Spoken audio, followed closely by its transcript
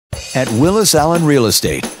At Willis Allen Real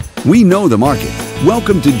Estate, we know the market.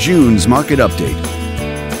 Welcome to June's Market Update.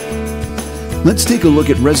 Let's take a look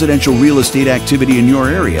at residential real estate activity in your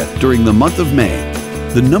area during the month of May.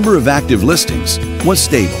 The number of active listings was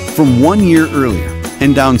stable from 1 year earlier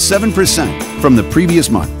and down 7% from the previous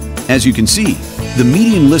month. As you can see, the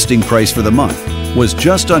median listing price for the month was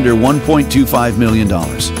just under $1.25 million.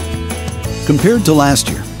 Compared to last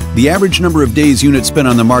year, the average number of days units spent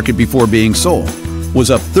on the market before being sold was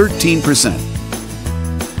up 13%.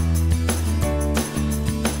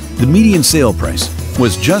 The median sale price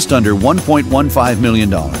was just under $1.15 million.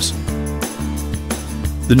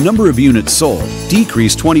 The number of units sold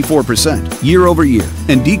decreased 24% year over year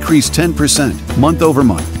and decreased 10% month over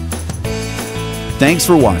month. Thanks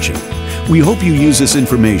for watching. We hope you use this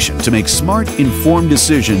information to make smart, informed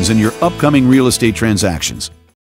decisions in your upcoming real estate transactions.